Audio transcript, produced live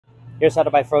Here's how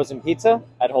to buy frozen pizza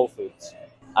at Whole Foods.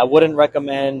 I wouldn't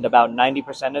recommend about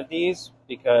 90% of these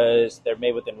because they're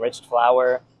made with enriched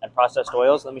flour and processed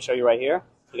oils. Let me show you right here.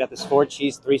 You got this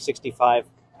 4-cheese 365.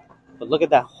 But look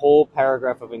at that whole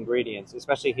paragraph of ingredients,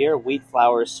 especially here: wheat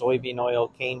flour, soybean oil,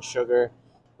 cane sugar,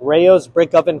 Rayo's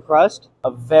brick oven crust, a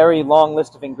very long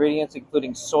list of ingredients,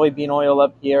 including soybean oil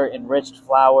up here, enriched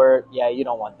flour. Yeah, you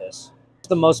don't want this. It's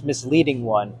the most misleading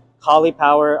one.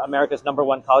 Cauliflower, America's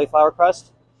 #1 cauliflower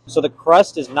crust. So the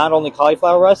crust is not only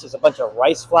cauliflower rust, it's a bunch of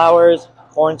rice flours,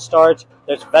 cornstarch,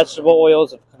 there's vegetable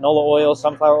oils, canola oil,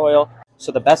 sunflower oil.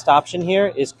 So the best option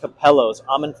here is Capello's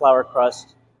almond flour crust.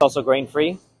 It's also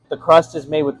grain-free. The crust is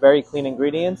made with very clean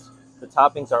ingredients. The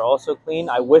toppings are also clean.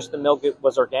 I wish the milk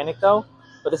was organic though,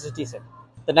 but this is decent.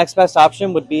 The next best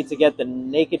option would be to get the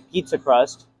Naked Pizza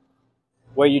crust,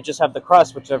 where you just have the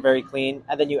crust, which are very clean,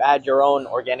 and then you add your own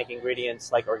organic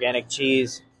ingredients like organic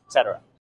cheese, etc.